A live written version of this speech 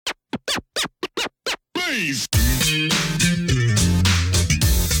bass.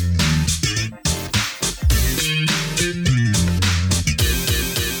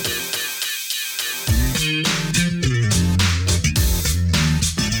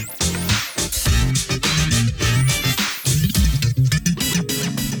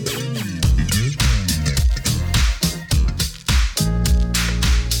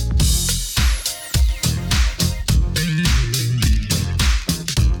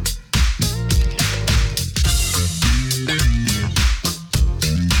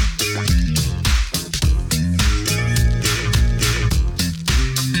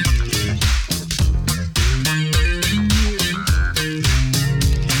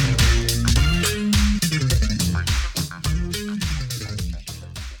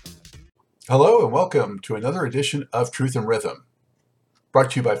 Hello and welcome to another edition of Truth and Rhythm.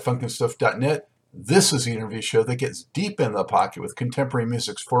 Brought to you by FunkinStuff.net, this is the interview show that gets deep in the pocket with contemporary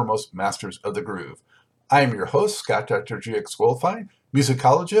music's foremost masters of the groove. I am your host, Scott Dr. GX Goldfine,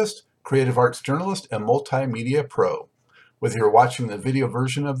 musicologist, creative arts journalist, and multimedia pro. Whether you're watching the video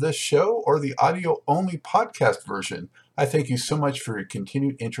version of this show or the audio-only podcast version, I thank you so much for your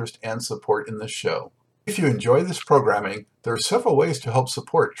continued interest and support in this show. If you enjoy this programming, there are several ways to help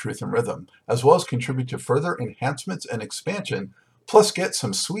support Truth and Rhythm, as well as contribute to further enhancements and expansion, plus get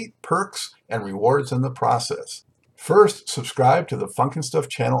some sweet perks and rewards in the process. First, subscribe to the Funkin' Stuff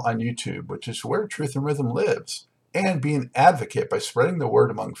channel on YouTube, which is where Truth and Rhythm lives, and be an advocate by spreading the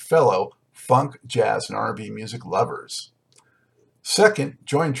word among fellow funk, jazz, and R&B music lovers. Second,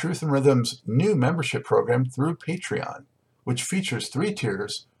 join Truth and Rhythm's new membership program through Patreon, which features 3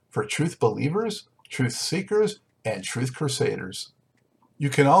 tiers for truth believers, truth seekers, and truth crusaders. You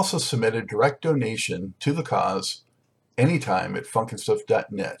can also submit a direct donation to the cause anytime at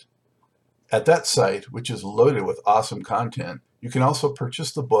FunkinStuff.net. At that site, which is loaded with awesome content, you can also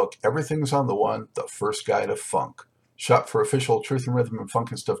purchase the book Everything's on the One, The First Guide of Funk. Shop for official Truth and Rhythm and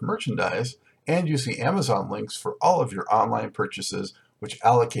Funkin' Stuff merchandise, and use the Amazon links for all of your online purchases, which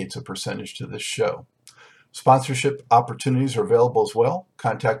allocates a percentage to this show. Sponsorship opportunities are available as well.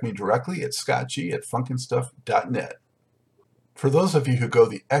 Contact me directly at scottg@funkinstuff.net. For those of you who go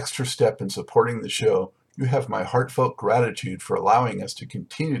the extra step in supporting the show, you have my heartfelt gratitude for allowing us to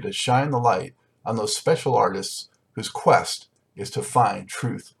continue to shine the light on those special artists whose quest is to find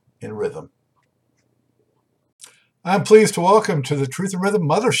truth in rhythm. I'm pleased to welcome to the Truth and Rhythm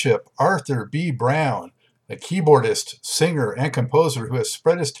Mothership, Arthur B. Brown, a keyboardist, singer, and composer who has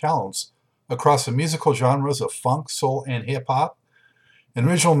spread his talents across the musical genres of funk, soul, and hip-hop. An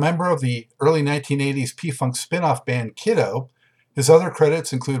original member of the early 1980s P-Funk spin-off band Kiddo, his other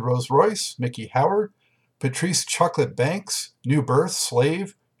credits include Rose Royce, Mickey Howard, Patrice Chocolate Banks, New Birth,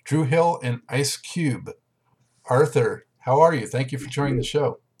 Slave, Drew Hill, and Ice Cube. Arthur, how are you? Thank you for joining the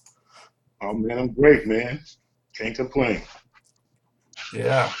show. Oh, man, I'm great, man. Can't complain.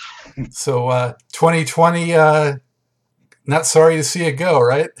 Yeah. So 2020, not sorry to see it go,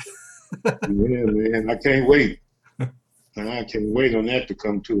 right? Yeah, man, I can't wait. I can't wait on that to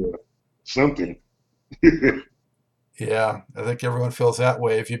come to something. Yeah, I think everyone feels that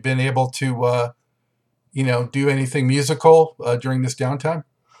way. Have you been able to, do anything musical during this downtime?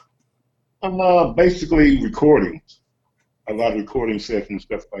 Basically recordings. A lot of recording sessions,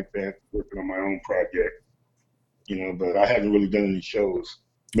 stuff like that, working on my own project. But I haven't really done any shows.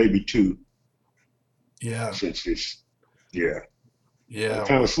 Maybe 2. Yeah. Since this, yeah. Yeah.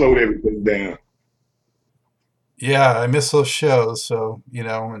 Kind of slowed everything down. Yeah, I miss those shows. So,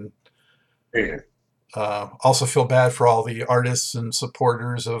 and Yeah. Also feel bad for all the artists and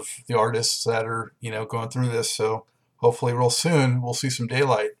supporters of the artists that are, going through this. So hopefully real soon we'll see some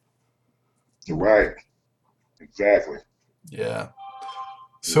daylight. Right. Exactly. Yeah.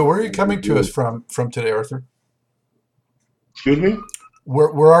 So where are you coming to us from today, Arthur? Excuse me?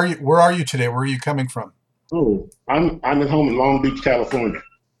 Where are you? Where are you today? Where are you coming from? Oh, I'm at home in Long Beach, California.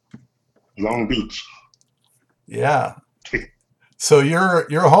 Long Beach. Yeah. So you're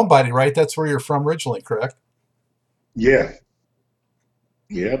a homebody, right? That's where you're from originally, correct? Yeah.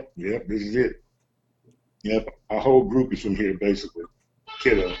 Yep. This is it. Yep. Our whole group is from here, basically.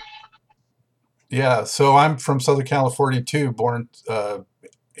 Kiddo. Yeah. So I'm from Southern California too, born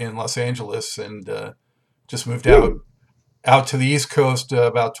in Los Angeles, and just moved out to the East Coast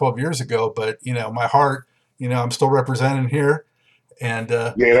about 12 years ago. But my heart, I'm still representing here, and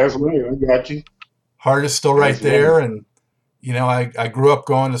yeah, that's right. I got you. Heart is still right there, and I grew up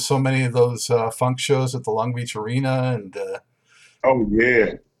going to so many of those funk shows at the Long Beach Arena, and oh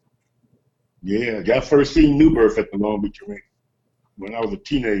yeah. I first seen New Birth at the Long Beach Arena when I was a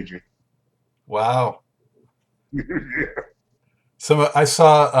teenager. Wow. Yeah. Some I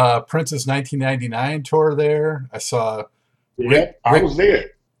saw Prince's 1999 tour there. I saw Yeah, Rick I Rick. was there.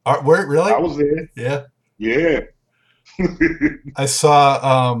 Where I really? was there. Yeah. Yeah. I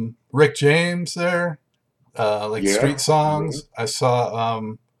saw Rick James there. Like Yeah. Street Yeah. Songs. I saw.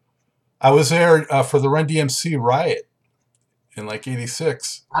 I was there for the Run DMC riot in like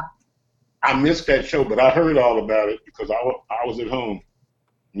 '86. I missed that show, but I heard all about it because I was at home.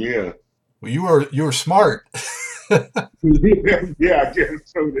 Yeah. Well, you were smart. Yeah, I guess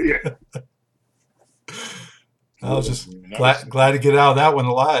so. Yeah. I was Yeah, just man. That was glad to get out of that one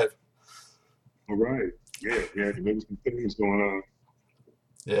alive. all right. Yeah, yeah. There was some things going on.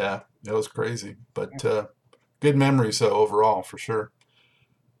 Yeah, it was crazy, but good memories though overall for sure.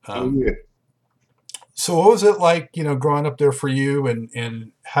 Oh Um, yeah. so what was it like, growing up there for you,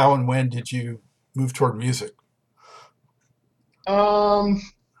 and how and when did you move toward music? Um,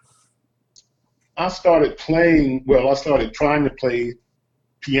 I started playing. Well, I started trying to play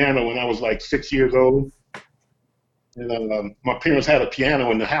piano when I was like 6 years old. And my parents had a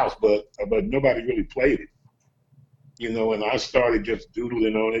piano in the house, but nobody really played it, And I started just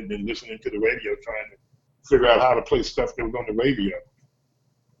doodling on it and listening to the radio, trying to figure out how to play stuff that was on the radio.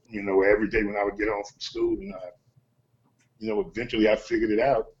 Every day when I would get home from school, and eventually I figured it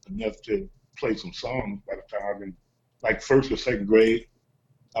out enough to play some songs. By the time I was in like first or second grade,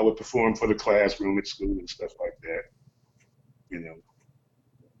 I would perform for the classroom at school and stuff like that. You know,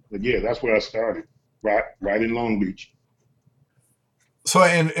 but yeah, that's where I started, right in Long Beach. So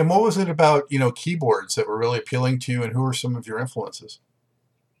and what was it about, keyboards that were really appealing to you, and who were some of your influences?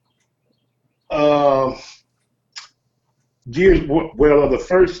 Um, well, the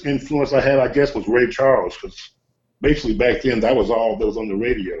first influence I had, I guess, was Ray Charles, because basically back then that was all that was on the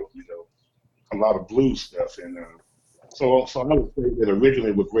radio. A lot of blues stuff, and so I would say that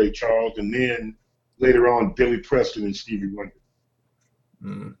originally with Ray Charles, and then later on Billy Preston and Stevie Wonder.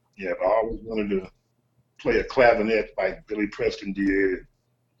 Mm. Yeah, I always wanted to play a clavinet like Billy Preston did,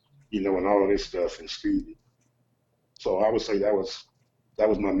 and all of this stuff, and Stevie. So I would say that was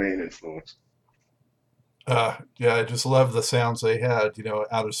my main influence. Yeah, I just love the sounds they had,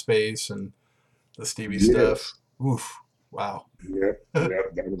 Outer Space and the Stevie stuff. Yes. Oof, wow. Yeah, yeah,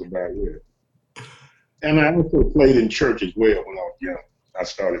 that was about it. And I also played in church as well when I was young. I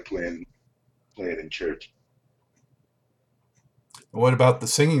started playing in church. What about the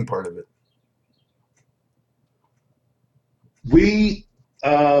singing part of it? We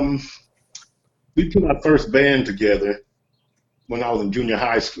um, we put our first band together when I was in junior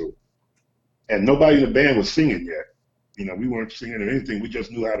high school, and nobody in the band was singing yet. We weren't singing or anything. We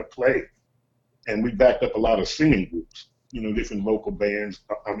just knew how to play, and we backed up a lot of singing groups. Different local bands.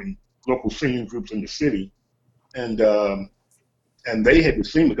 I mean, local singing groups in the city, and they had to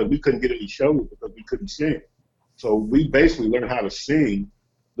sing because we couldn't get any shows because we couldn't sing. So we basically learned how to sing,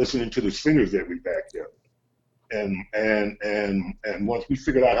 listening to the singers that we backed up. And once we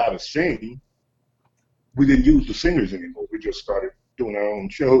figured out how to sing, we didn't use the singers anymore. We just started doing our own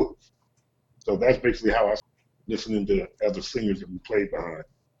shows. So that's basically how I started listening to other singers that we played behind.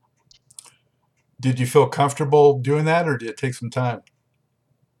 Did you feel comfortable doing that, or did it take some time?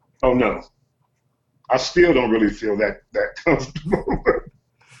 Oh no, I still don't really feel that comfortable,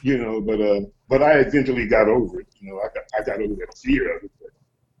 but I eventually got over it. I got over that fear of it.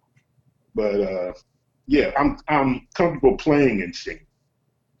 But yeah, I'm comfortable playing and singing.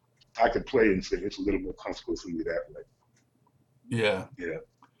 I could play and sing. It's a little more comfortable for me that way. Yeah. Yeah.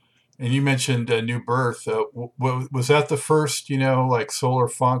 And you mentioned New Birth. Was that the first, like solar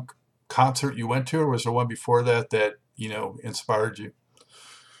funk concert you went to, or was there one before that inspired you?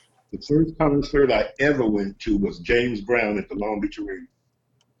 The first concert I ever went to was James Brown at the Long Beach Arena,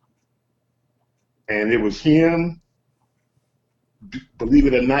 and it was him. Believe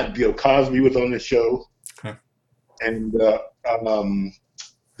it or not, Bill Cosby was on the show, Okay. and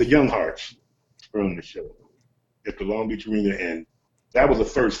the Young Hearts were on the show at the Long Beach Arena, and that was the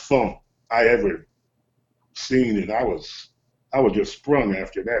first funk I ever seen, and I was just sprung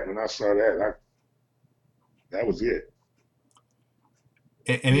after that. When I saw that, that was it.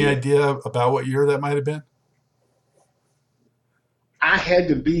 Any Yeah, idea about what year that might have been? I had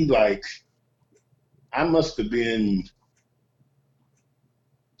to be like, I must have been.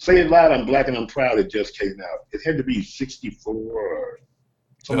 Say It Loud, I'm Black and I'm Proud. It just came out. It had to be '64 or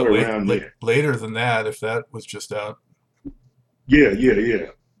somewhere around there. Later than that, if that was just out. Yeah, yeah, yeah,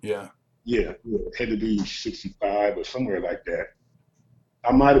 Yeah. yeah, yeah. It had to be '65 or somewhere like that.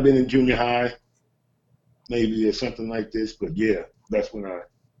 I might have been in junior high, maybe, or something like this. But yeah, that's when I.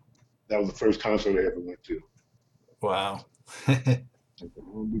 That was the first concert I ever went to. Wow. At the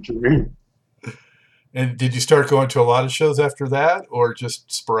Long Beach Arena. And did you start going to a lot of shows after that, or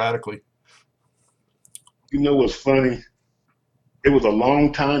just sporadically? You know what's funny? It was a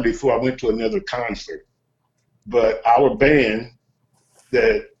long time before I went to another concert. But our band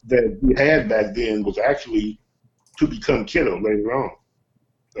that we had back then was actually to become Kiddo later on.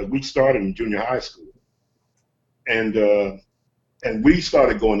 We started in junior high school, and uh, and we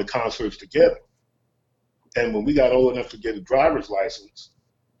started going to concerts together. And when we got old enough to get a driver's license,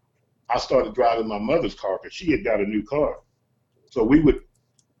 I started driving my mother's car because she had got a new car. So we would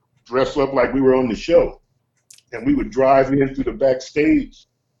dress up like we were on the show, and we would drive in through the backstage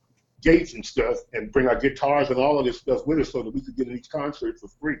gates and stuff, and bring our guitars and all of this stuff with us so that we could get in these concerts for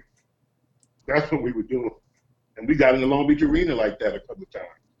free. That's what we were doing. And we got in the Long Beach Arena like that a couple of times.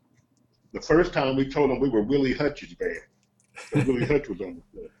 The first time we told them we were Willie Hutch's band, because Willie Hutch was on the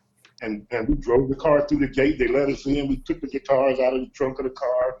show. And we drove the car through the gate. They let us in. We took the guitars out of the trunk of the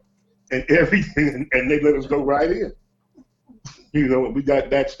car and everything, and they let us go right in. You know, and we got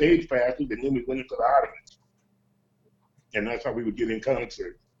backstage passes, and then we went into the audience. And that's how we would get in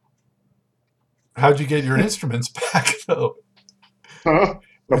concerts. How'd you get your instruments back though? Huh?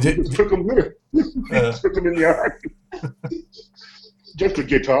 But we Did, just took them with us. We uh, took them in the audience. Just the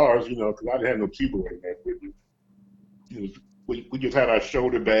guitars, you know, because I didn't have no keyboard in that with me. It was, we just had our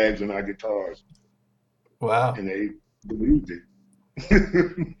shoulder bags and our guitars, wow. and they believed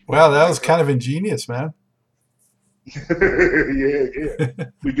it. Wow, that was kind of ingenious, man. Yeah, yeah.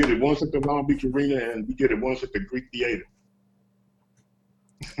 We did it once at the Long Beach Arena, and we did it once at the Greek Theater.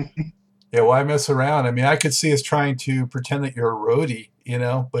 Yeah, why mess around? I mean, I could see us trying to pretend that you're a roadie,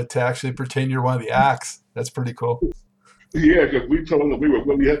 but to actually pretend you're one of the acts, that's pretty cool. Yeah, because we told them we were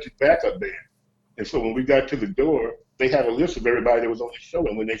Willie Hutch's backup band. And so when we got to the door, they had a list of everybody that was on the show.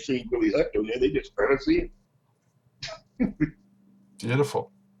 And when they seen Willie Hutch on there, they just started seeing.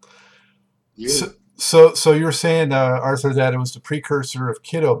 Beautiful. Yeah, So you're saying, Arthur, that it was the precursor of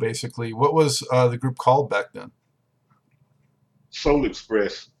Kiddo, basically. What was the group called back then? Soul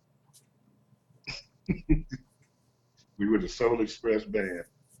Express. We were the Soul Express band.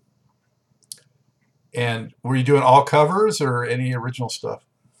 And were you doing all covers or any original stuff?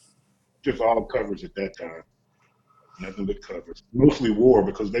 Just all covers at that time. Nothing but covers. Mostly War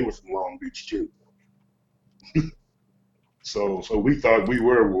because they were from Long Beach too. So we thought we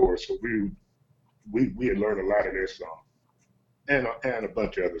were War. So we had learned a lot of their songs and a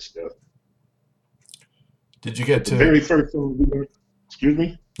bunch of other stuff. Did you But get the to? very first song we learned, excuse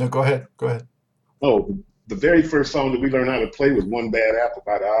me? No, go ahead. Go ahead. Oh, the very first song that we learned how to play was One Bad Apple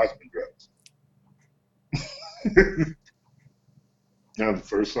by the Osmond Brothers. That was the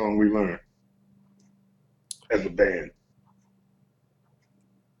first song we learned as a band.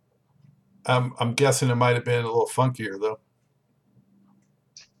 I'm guessing it might have been a little funkier though.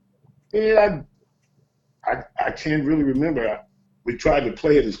 Yeah, I can't really remember. We tried to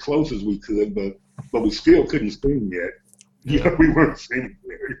play it as close as we could, but we still couldn't sing yet. You Yeah. know, we weren't singing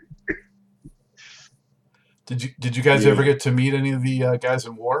yet. Did you guys ever Yeah. get to meet any of the guys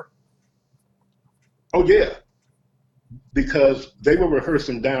in War? Oh yeah, because they were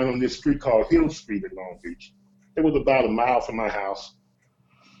rehearsing down on this street called Hill Street in Long Beach. It was about a mile from my house,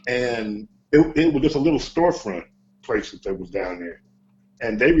 and it was just a little storefront place that was down there.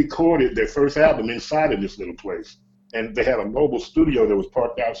 And they recorded their first album inside of this little place. And they had a mobile studio that was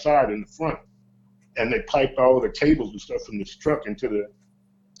parked outside in the front. And they piped all of the cables and stuff from this truck into the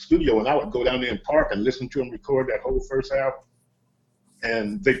studio. And I would go down there and park and listen to them record that whole first album.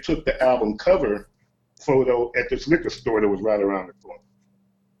 And they took the album cover photo at this liquor store that was right around the corner.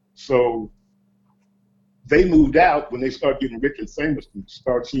 So they moved out when they started getting rich and famous and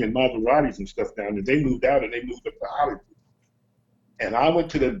started seeing Maseratis and stuff down there. They moved out and they moved up to Hollywood. And I went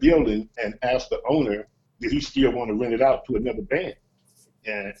to the building and asked the owner, did he still want to rent it out to another band?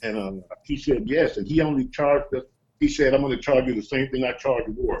 And he said yes. And he only charged us, he said, I'm going to charge you the same thing I charge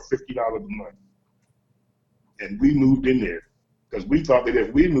War, $50 a month. And we moved in there because we thought that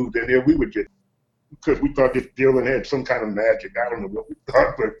if we moved in there, we would get, because we thought this building had some kind of magic. I don't know what we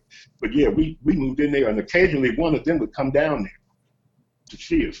thought, but yeah, we moved in there. And occasionally one of them would come down there to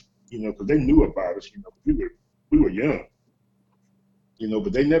see us, because they knew about us. We were young.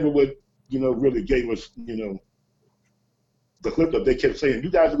 But they never would, really gave us, the hookup. They kept saying, you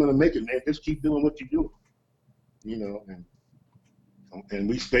guys are going to make it, man. Just keep doing what you do, and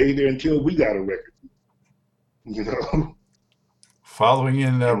we stayed there until we got a record, you know, Following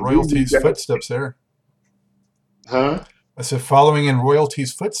in and we royalties' got, footsteps there. huh? I said, following in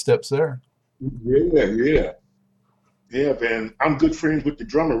royalties' footsteps there. Yeah, yeah. Yeah, man. I'm good friends with the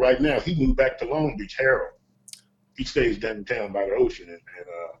drummer right now. He moved back to Long Beach, Harold. He stays downtown by the ocean,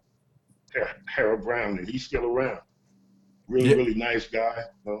 Harold Brown, and he's still around. Really, Yeah, really nice guy.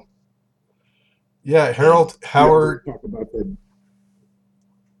 You know? yeah. And Harold we always Howard. talk about that.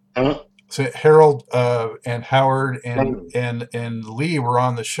 Huh? So Harold and Howard Brown. and Lee were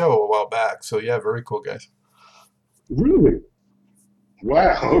on the show a while back. So yeah, very cool guys. Really?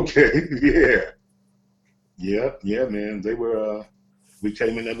 Wow. Okay. Yeah. Yeah. Yeah, man. They were. We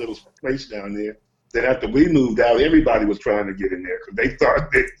came in that little place down there. Then after we moved out, everybody was trying to get in there because they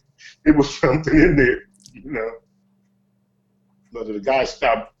thought that it was something in there, you know. But the guy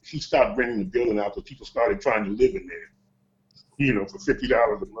stopped. He stopped renting the building out because people started trying to live in there, for $50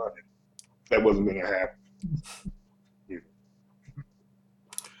 a month. That wasn't going to happen. You know.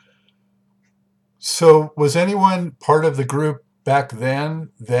 So was anyone part of the group back then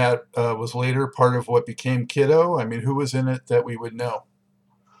that was later part of what became Kiddo? I mean, who was in it that we would know?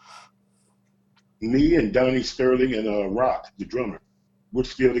 Me and Donnie Sterling and Rock, the drummer, we're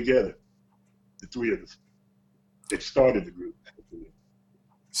still together. The three of us. It started the group.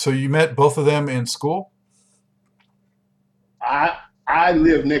 So you met both of them in school? I I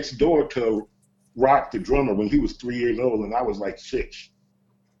lived next door to Rock, the drummer, when he was 3 years old, and I was like 6.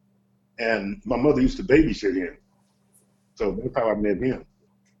 And my mother used to babysit him, so that's how I met him.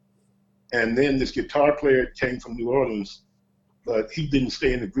 And then this guitar player came from New Orleans, but he didn't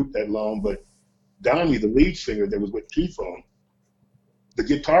stay in the group that long. But Donnie, the lead singer that was with P-Funk, the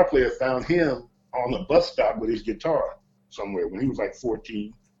guitar player found him on a bus stop with his guitar somewhere when he was like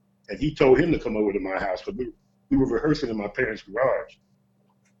 14, and he told him to come over to my house because we were rehearsing in my parents' garage.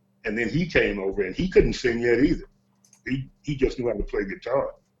 And then he came over, and he couldn't sing yet either. He just knew how to play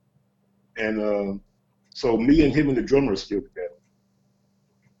guitar. And so me and him and the drummer are still together.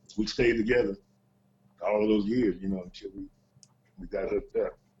 We stayed together all of those years, until we got hooked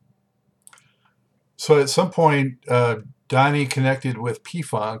up. So at some point, Donnie connected with P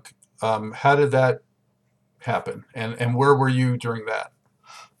Funk. How did that happen? And where were you during that?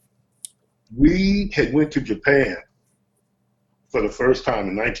 We had went to Japan for the first time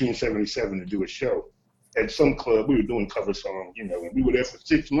in 1977 to do a show at some club. We were doing cover songs, and we were there for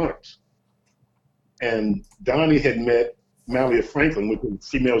 6 months. And Donnie had met Malia Franklin, which was a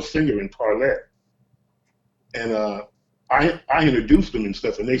female singer in Parlette. And I introduced them and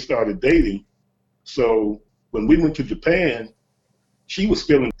stuff, and they started dating. So when we went to Japan, she was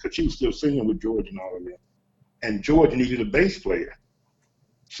still because she was still singing with George and all of them. And George needed a bass player.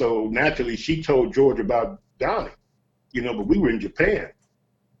 So naturally, she told George about Donnie, but we were in Japan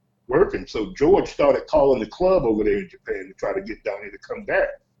working. So George started calling the club over there in Japan to try to get Donnie to come back.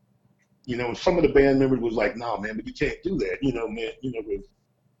 And some of the band members was like, "No, man, but you can't do that, man."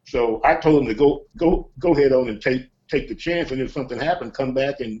 So I told him to go ahead on and take the chance, and if something happened, come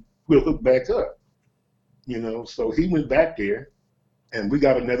back and we'll hook back up. So he went back there, and we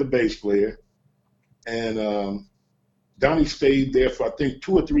got another bass player, and Donnie stayed there for I think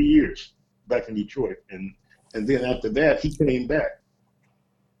 2 or 3 years back in Detroit, and then after that he came back,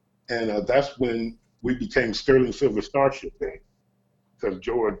 and that's when we became Sterling Silver Starship Band because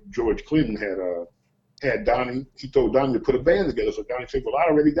George Clinton had Donnie. He told Donnie to put a band together, so Donnie said, "Well, I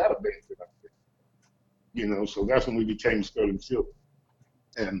already got a band together." So that's when we became Sterling Silver,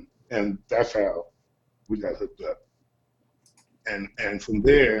 and that's how we got hooked up, and from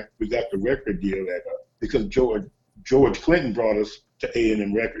there we got the record deal because George Clinton brought us to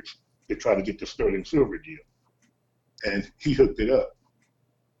A&M Records to try to get the Sterling Silver deal, and he hooked it up.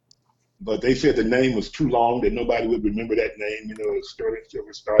 But they said the name was too long, that nobody would remember that name, Sterling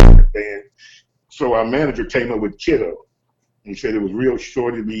Silver Starship Band. So our manager came up with Kiddo. He said it was real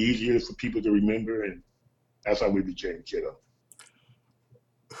short, it'd be easier for people to remember, and that's how we became Kiddo.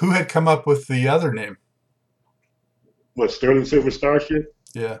 Who had come up with the other name? What, Sterling Silver Starship?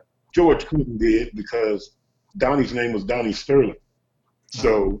 Yeah. George Clinton did because Donnie's name was Donnie Sterling.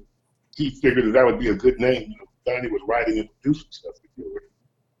 So he figured that would be a good name. Donnie was writing and producing stuff to do it.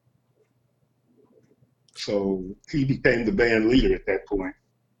 So he became the band leader at that point,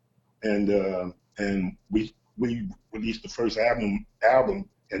 and we released the first album,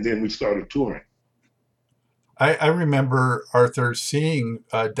 and then we started touring. I remember, Arthur, seeing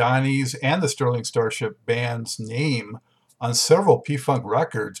Donnie's and the Sterling Starship Band's name on several P-Funk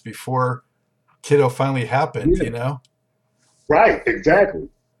records before Kiddo finally happened, Yeah. Right, exactly.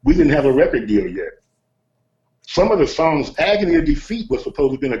 We didn't have a record deal yet. Some of the songs, Agony of Defeat, was supposed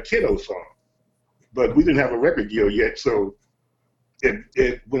to have been a Kiddo song, but we didn't have a record deal yet, so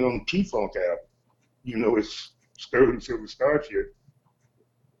it went on P-Funk album. It's Sterling Silver Starship.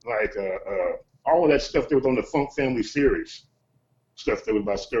 Like all of that stuff that was on the Funk Family series, stuff that was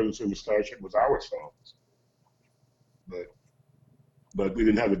by Sterling Silver Starship was our songs. But but we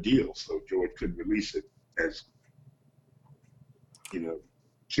didn't have a deal, so George couldn't release it as,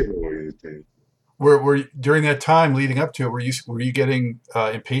 killer or anything. During that time leading up to it, were you getting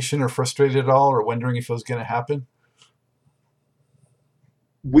impatient or frustrated at all, or wondering if it was going to happen?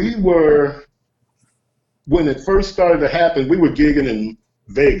 We were, when it first started to happen, we were gigging in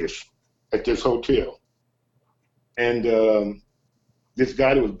Vegas at this hotel. And this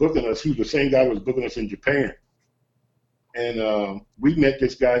guy that was booking us, he was the same guy that was booking us in Japan. And we met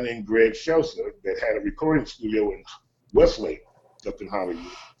this guy named Greg Shelser that had a recording studio in Westlake up in Hollywood.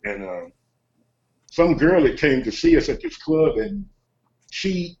 And some girl that came to see us at this club, and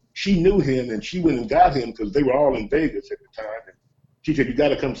she knew him, and she went and got him because they were all in Vegas at the time. And she said, "You got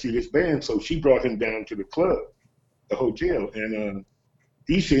to come see this band." So she brought him down to the club, the hotel, and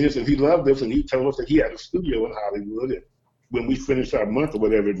he seen us and he loved us, and he told us that he had a studio in Hollywood. And when we finished our month or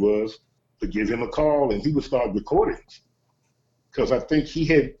whatever it was, to give him a call, and he would start recordings. Because I think he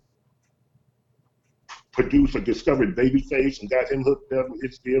had produced or discovered Babyface and got him hooked up with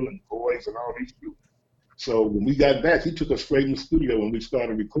his deal and Boys and all these people. So when we got back, he took us straight in the studio and we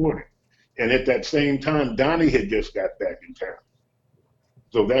started recording. And at that same time, Donnie had just got back in town.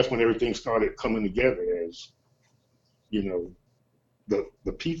 So that's when everything started coming together as,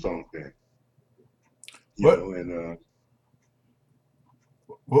 the P-Funk thing.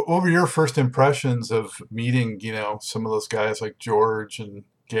 What were your first impressions of meeting, some of those guys like George and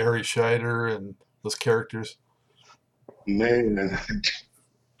Gary Scheider and those characters? Man,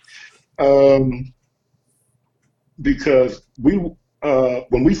 because when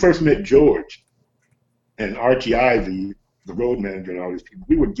we first met George and Archie Ivy, the road manager and all these people,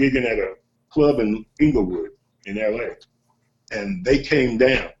 we were gigging at a club in Inglewood in LA. And they came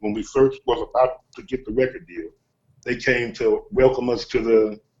down when we first was about to get the record deal. They came to welcome us to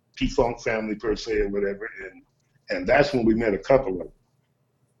the P-Funk family per se or whatever. And that's when we met a couple of them.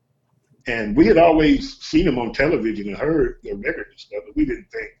 And we had always seen them on television and heard their record and stuff, but we didn't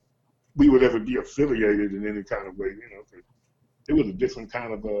think we would ever be affiliated in any kind of way, it was a different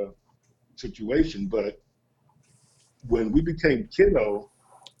kind of a situation. But when we became Kiddo,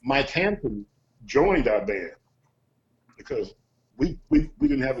 Mike Hampton joined our band because we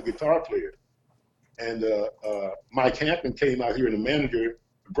didn't have a guitar player. And Mike Hampton came out here, and the manager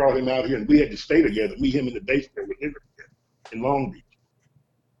brought him out here, and we had to stay together, me, him, and the bass player, with him in Long Beach.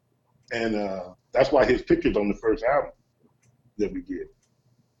 And that's why his picture's on the first album that we did.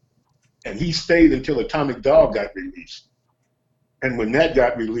 And he stayed until Atomic Dog got released. And when that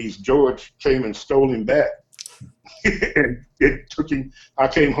got released, George came and stole him back. And it took him, I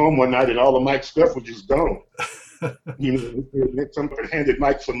came home one night and all of Mike's stuff was just gone. Somebody handed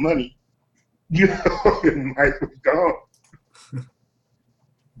Mike some money, and Mike was gone.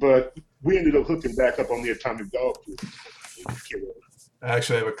 But we ended up hooking back up on the Atomic Dog tour. I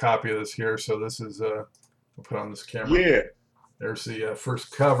actually have a copy of this here, so this is, I'll put on this camera. Yeah. There's the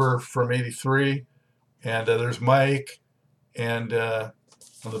first cover from '83, and there's Mike, and on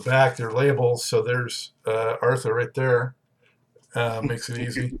the back there are labels, so there's Arthur right there, makes it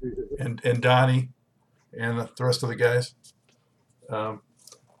easy, and Donnie, and the rest of the guys. When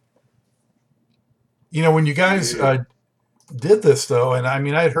you guys did this, though, and I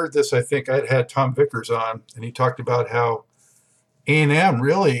mean, I'd heard this, I think I'd had Tom Vickers on, and he talked about how A&M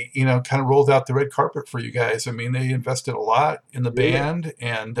really, kind of rolled out the red carpet for you guys. I mean, they invested a lot in the band,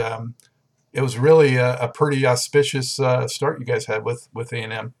 and it was really a pretty auspicious start you guys had with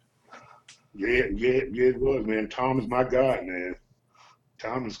A&M. Yeah, it was, man. Tom is my guy, man.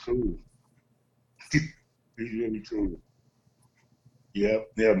 Tom is cool. He's really cool. Yeah.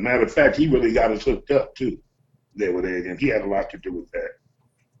 Matter of fact, he really got us hooked up too. There with A&M, he had a lot to do with that.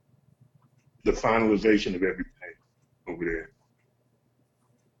 The finalization of everything over there.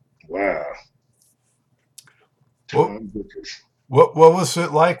 Wow. What was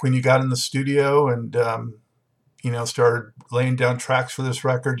it like when you got in the studio and started laying down tracks for this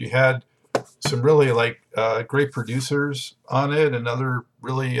record? You had some really great producers on it and other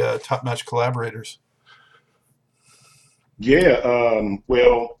really top-notch collaborators. Yeah.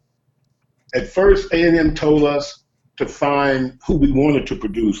 Well, at first A&M told us to find who we wanted to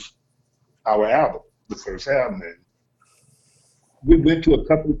produce our album, the first album. And we went to a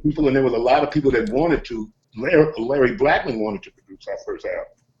couple of people, and there was a lot of people that wanted to. Larry Blackman wanted to produce our first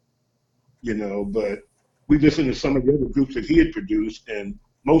album, but we listened to some of the other groups that he had produced, and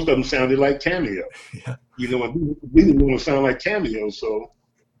most of them sounded like Cameo. Yeah. And we didn't want to sound like Cameo, so,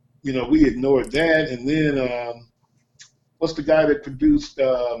 we ignored that. And then, what's the guy that produced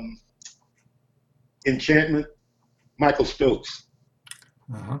Enchantment? Michael Stokes.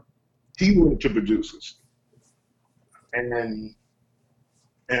 Uh-huh. He wanted to produce us. And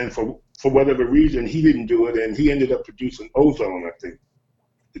and for whatever reason, he didn't do it, and he ended up producing Ozone, I think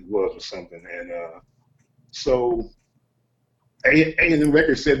it was, or something. And so A&M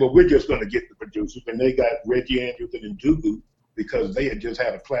Records said, well, we're just going to get the producers, and they got Reggie Andrews and Ndugu because they had just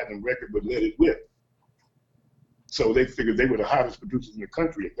had a platinum record with Let It Whip. So they figured they were the hottest producers in the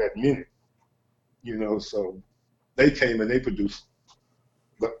country at that minute, you know. So they came and they produced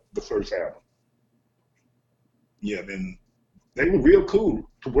the first album. Yeah, then they were real cool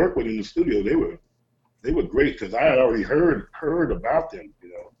to work with in the studio. They were great because I had already heard about them, you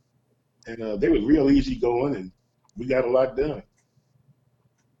know, and they were real easy going, and we got a lot done.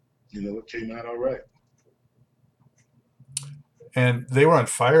 You know, it came out all right. And they were on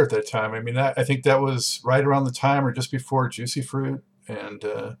fire at that time. I mean, I think that was right around the time or just before Juicy Fruit and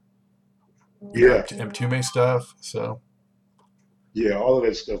Yeah, Mtume stuff. So yeah, all of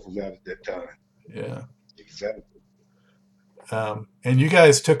that stuff was out at that time. yeah. Exactly. And you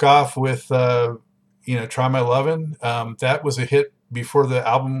guys took off with, Try My Lovin'. That was a hit before the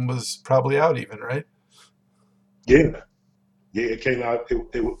album was probably out even, right? Yeah, yeah, it came out.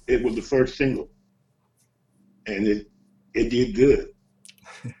 It was the first single, and it did good.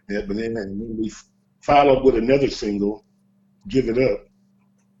 Yeah, but then we followed with another single, "Give It Up,"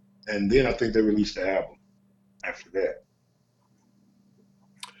 and then I think they released the album after that.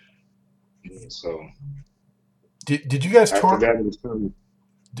 Yeah, so Did you guys after tour? that, it was kind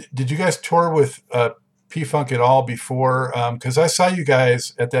of, Did you guys tour with P Funk at all before? Because I saw you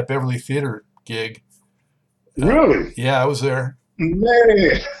guys at that Beverly Theater gig. really, Yeah, I was there.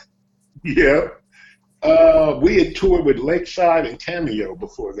 man. Yeah, we had toured with Lakeside and Cameo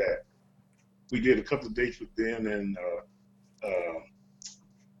before that. We did a couple of dates with them, and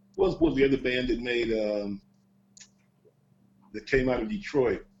what was the other band that made that came out of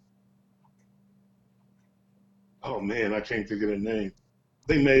Detroit? Oh man, I can't think of their name.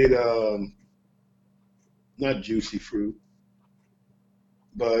 They made not Juicy Fruit,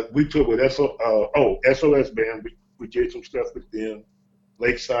 but we toured with SOS Band. We did some stuff with them,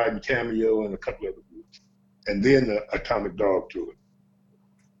 Lakeside and Cameo, and a couple other groups, and then the Atomic Dog tour.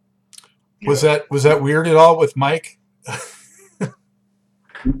 Was Yeah. that weird at all with Mike?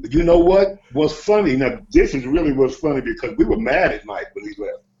 You know what was funny? Now this is really was funny because we were mad at Mike when he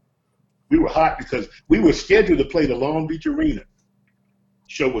left. We were hot because we were scheduled to play the Long Beach Arena.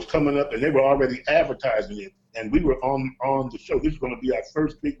 Show was coming up, and they were already advertising it, and we were on the show. This was going to be our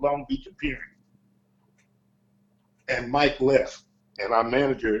first big Long Beach appearance, and Mike left, and our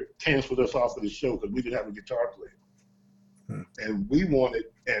manager canceled us off of the show because we didn't have a guitar player. And we wanted,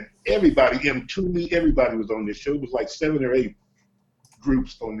 and everybody, M2Me, everybody was on this show. It was like 7 or 8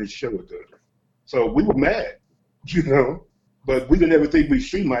 groups on this show. So we were mad, you know, but we didn't ever think we'd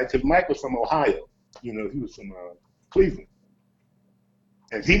see Mike because Mike was from Ohio. You know, he was from Cleveland.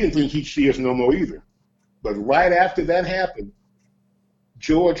 And he didn't think he'd see us no more either. But right after that happened,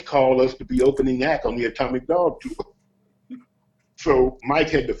 George called us to be opening act on the Atomic Dog tour. So Mike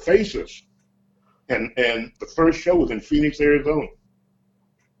had to face us. And the first show was in Phoenix, Arizona.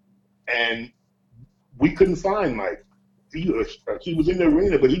 And we couldn't find Mike. He was in the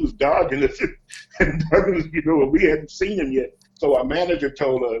arena, but he was dodging us. And you know, we hadn't seen him yet. So our manager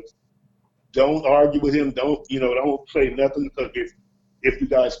told us, don't argue with him. Don't say nothing, because if you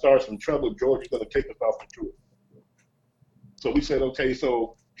guys start some trouble, George is going to take us off the tour. So we said, okay.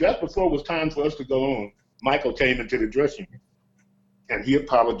 So just before it was time for us to go on, Michael came into the dressing room. And he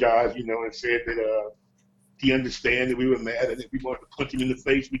apologized, you know, and said that he understood that we were mad, and if we wanted to punch him in the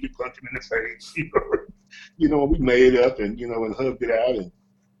face, we could punch him in the face. You know, we made up and, you know, and hugged it out.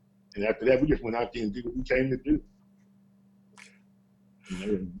 And after that, we just went out there and did what we came to do. You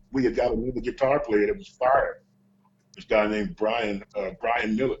know, we had got another guitar player that was fired. This guy named Brian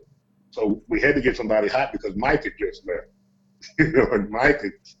Miller. So we had to get somebody hot because Mike had just left. You know, and Mike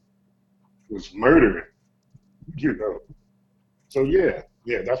was murdering, you know. So yeah,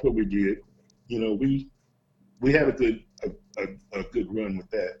 that's what we did. You know, we had a good run with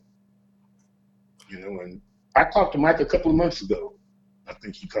that. You know, and I talked to Mike a couple of months ago. I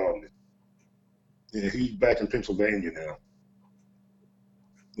think he called me. Yeah, he's back in Pennsylvania now.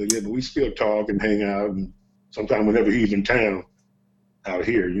 But yeah, but we still talk and hang out, and sometimes whenever he's in town out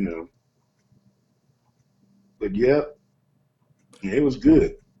here, you know. But yeah, it was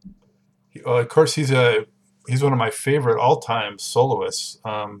good. Of course, he's one of my favorite all-time soloists,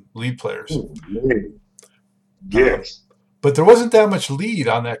 lead players. Oh, man. Yes. But there wasn't that much lead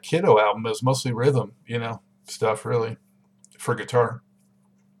on that Kiddo album. It was mostly rhythm, you know, stuff really for guitar.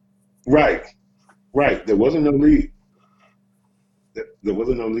 Right. There wasn't no lead. There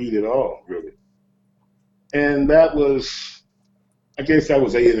wasn't no lead at all, really. And that was I guess that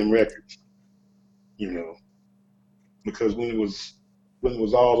was A&M Records, you know, because when it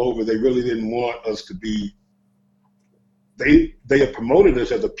was all over, they really didn't want us to be. They had promoted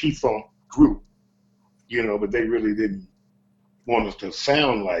us as a P-Funk group, but they really didn't want us to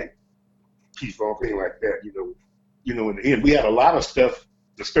sound like P-Funk, anything like that, In the end, we had a lot of stuff,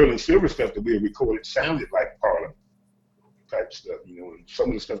 the Sterling Silver stuff that we had recorded sounded like Parliament type stuff, and some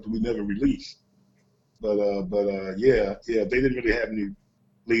of the stuff that we never released. But yeah, they didn't really have any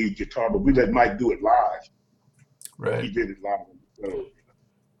lead guitar, but we let Mike do it live. Right. He did it live on the show.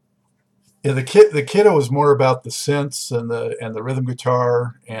 Yeah, the kiddo was more about the synths and the rhythm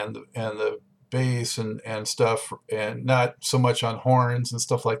guitar and the bass and stuff, and not so much on horns and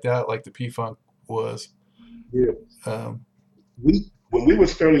stuff like that, like the P Funk was. Yeah, Um, when we were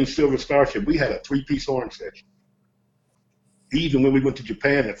Sterling Silver Starship, we had a three-piece horn section. Even when we went to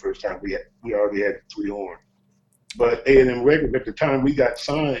Japan the first time, we already had three horns. But A&M Records at the time we got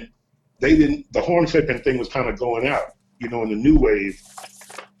signed, they didn't. The horn section thing was kind of going out, in the new wave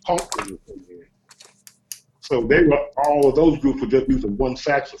punk thing was coming in. So all of those groups were just using one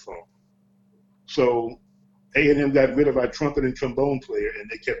saxophone. So A&M got rid of our trumpet and trombone player, and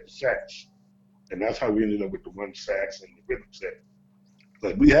they kept the sax, and that's how we ended up with the one sax and the rhythm section.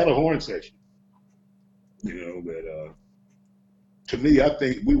 But we had a horn section, But to me, I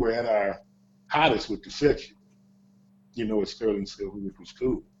think we were at our hottest with the section, at Sterling Silver, which was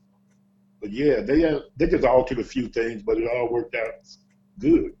cool. But yeah, they just altered a few things, but it all worked out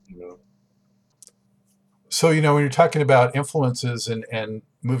good. so when you're talking about influences and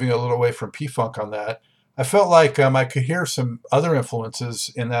moving a little away from P Funk on that, I felt like I could hear some other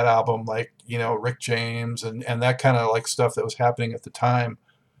influences in that album, like Rick James and that kind of like stuff that was happening at the time.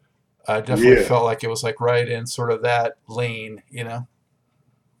 I definitely Yeah, felt like it was like right in sort of that lane.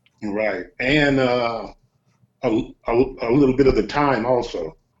 right. And a little bit of the time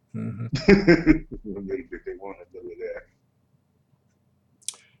also. Hmm. A little bit, they wanted a little of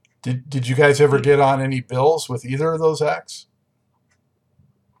Did you guys ever that. get on any bills with either of those acts?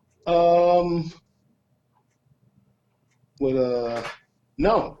 Yeah.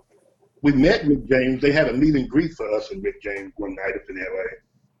 No. We met Rick James. They had a meet and greet for us and Rick James one night up in LA.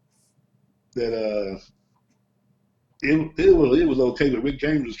 That it was okay, but Rick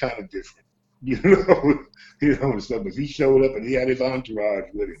James was kind of different, and stuff. But he showed up and he had his entourage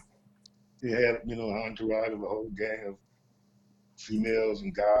with him. He had an entourage of a whole gang of females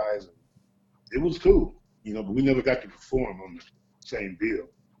and guys. And it was cool, But we never got to perform on the same bill,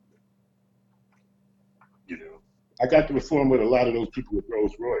 you know. I got to perform with a lot of those people with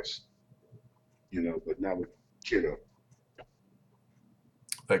Rolls Royce, but not with Kiddo.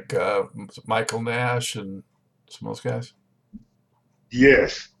 Like Michael Nash and some of those guys?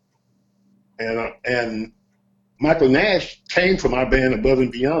 Yes, and Michael Nash came from our band Above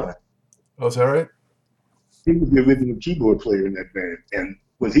and Beyond. Oh, is that right? He was the original keyboard player in that band, and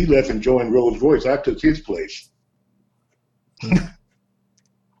when he left and joined Rolls Royce, I took his place. Hmm.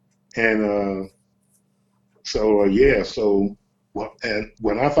 And and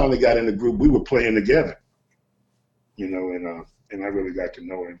when I finally got in the group, we were playing together, and I really got to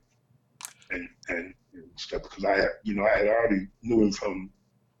know him and stuff because I had already knew him from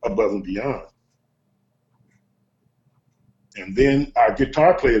Above and Beyond. And then our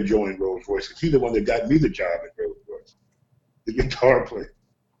guitar player joined Rolls Royce, and he's the one that got me the job at Rolls Royce, the guitar player.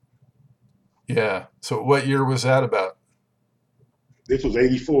 Yeah. So what year was that about? This was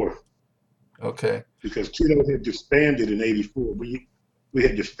 '84 Okay. because Kiddo had disbanded in '84. We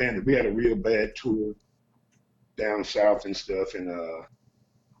had disbanded. We had a real bad tour down south and stuff, and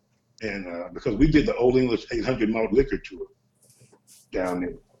because we did the Old English 800 malt liquor tour down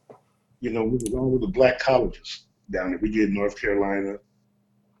there. We was all with the black colleges down there. We did North Carolina,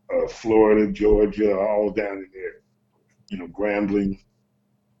 Florida, Georgia, all down in there. Grambling,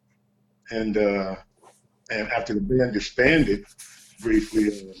 and after the band disbanded briefly,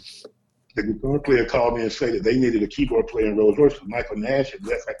 the guitar player called me and said that they needed a keyboard player in Rolls Royce because Michael Nash had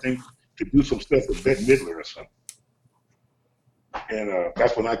left, I think, to do some stuff with Bette Midler or something. And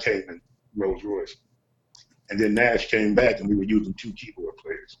that's when I came in Rolls Royce. And then Nash came back, and we were using two keyboard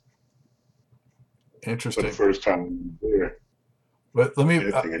players for the Interesting. first time we were there. But let me,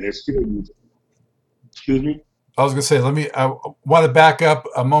 And they're still using. Excuse me? I was going to say, I want to back up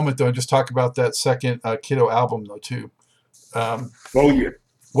a moment though and just talk about that second Kiddo album though too. Um, Oh, yeah.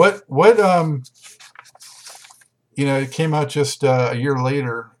 what, it came out just a year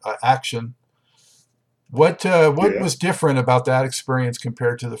later, Action. What Yeah. was different about that experience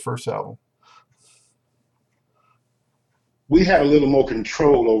compared to the first album? We had a little more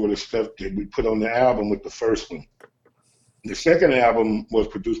control over the stuff that we put on the album with the first one. The second album was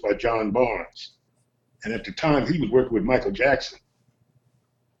produced by John Barnes, and at the time he was working with Michael Jackson.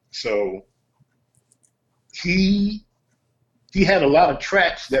 So he had a lot of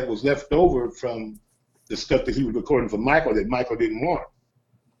tracks that was left over from the stuff that he was recording for Michael that Michael didn't want.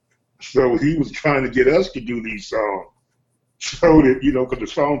 So he was trying to get us to do these songs so that, because the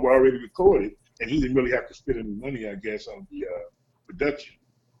songs were already recorded and he didn't really have to spend any money, I guess, on the production.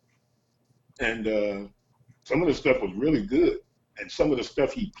 And some of the stuff was really good. And some of the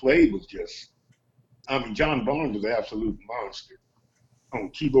stuff he played was just, John Barnes was an absolute monster on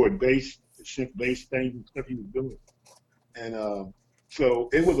keyboard bass, the synth bass things and stuff he was doing. And so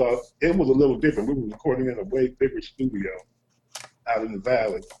it was a little different. We were recording in a way bigger studio out in the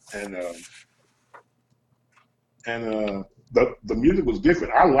valley, and the music was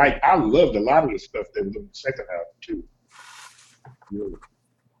different. I loved a lot of the stuff that was on the second album too. Really,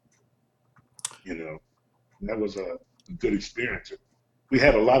 that was a good experience. We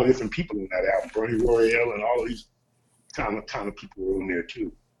had a lot of different people on that album. Bernie Royale and all of these kind of people were on there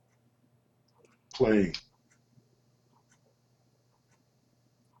too, playing.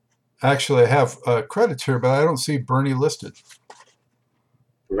 Actually, I have credits here, but I don't see Bernie listed.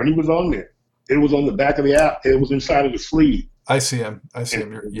 Bernie was on there. It was on the back of the app. It was inside of the sleeve. I see him.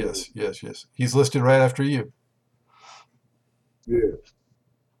 Yes. He's listed right after you.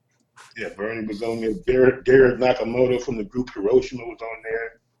 Yeah, Bernie was on there. Derek Nakamoto from the group Hiroshima was on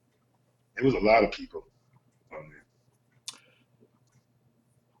there. It was a lot of people on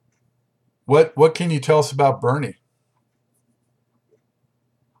there. What can you tell us about Bernie?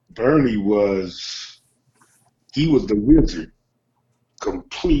 Bernie was the wizard,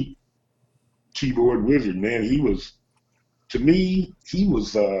 complete keyboard wizard, man. To me, he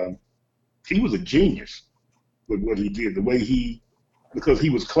was a genius with what he did, because he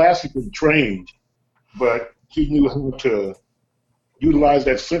was classically trained, but he knew how to utilize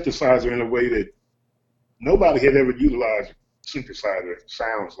that synthesizer in a way that nobody had ever utilized synthesizer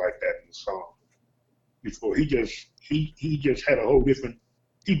sounds like that in the song before. He just had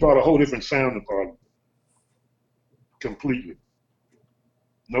he brought a whole different sound to Parliament. Completely.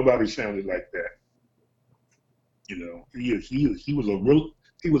 Nobody sounded like that. He was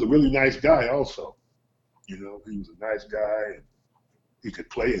a really nice guy also. He was a nice guy, and he could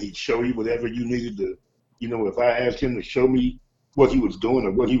play, and he'd show you whatever you needed to. If I asked him to show me what he was doing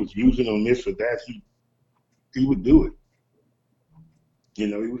or what he was using on this or that, he would do it.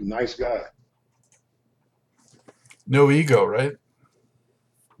 He was a nice guy. No ego, right?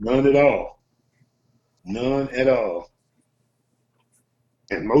 None at all. None at all.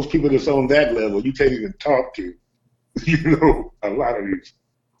 And most people that's on that level, you can't even talk to. A lot of these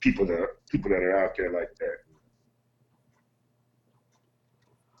people that are out there like that.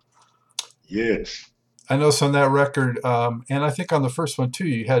 Yes. I noticed on that record, and I think on the first one too,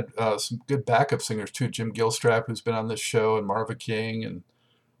 you had some good backup singers too. Jim Gilstrap, who's been on this show, and Marva King, and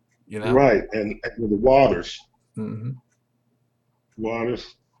Right, and the Waters. Mm-hmm.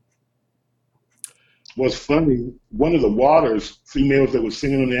 Waters. What's funny, one of the Waters females that was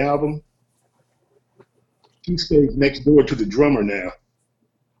singing on the album, she stays next door to the drummer now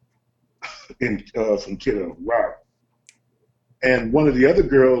from Kiddo Rock. And one of the other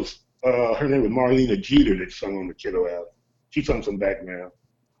girls, her name was Marlena Jeter, that sung on the Kiddo album. She sung some background.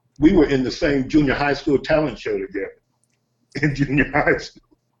 We were in the same junior high school talent show together in junior high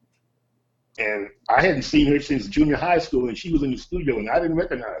school. And I hadn't seen her since junior high school, and she was in the studio, and I didn't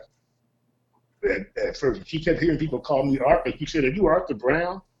recognize her at first. She kept hearing people call me Arthur. She said, "Are you Arthur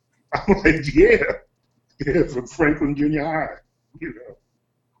Brown?" I'm like, yeah, from Franklin Junior High.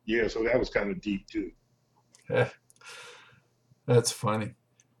 Yeah, so that was kind of deep too. That's funny.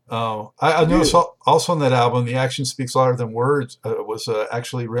 I noticed also on that album, The Action Speaks Louder Than Words was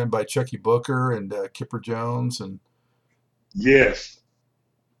actually written by Chucky Booker and Kipper Jones. And Yes.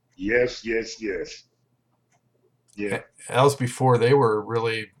 Yeah. That was before they were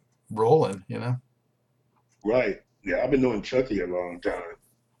really rolling, Right. Yeah, I've been knowing Chucky a long time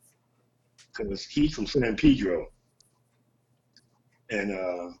because he's from San Pedro. And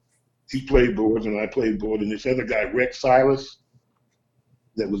he played boards and I played board. And this other guy, Rex Silas,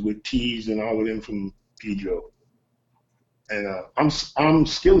 that was with Tease and all of them from Pedro. And I'm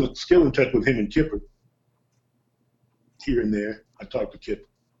still in touch with him and Kipper here and there. I talked to Kipper.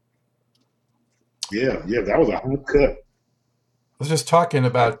 Yeah, that was a hot cut. I was just talking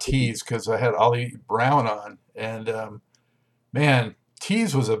about Tease because I had Ollie Brown on, and man,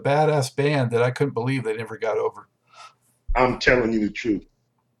 Tease was a badass band that I couldn't believe they never got over. I'm telling you the truth.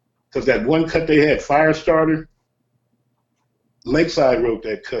 Because that one cut they had, Firestarter, Lakeside wrote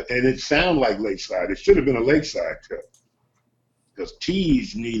that cut, and it sounded like Lakeside. It should have been a Lakeside cut. because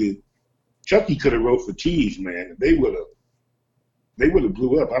Tease needed. Chucky could have wrote for Tease, man. They would have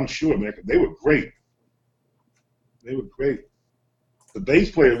blew up. I'm sure, man. 'Cause they were great. They were great. The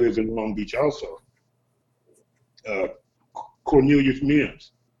bass player lives in Long Beach also. Cornelius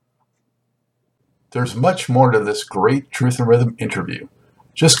Mims. There's much more to this great Truth and Rhythm interview.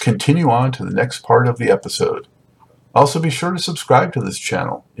 Just continue on to the next part of the episode. Also, be sure to subscribe to this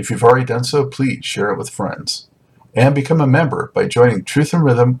channel. If you've already done so, please share it with friends. And become a member by joining Truth and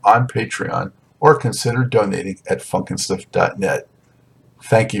Rhythm on Patreon or consider donating at funkinstuff.net.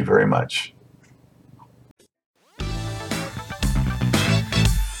 Thank you very much.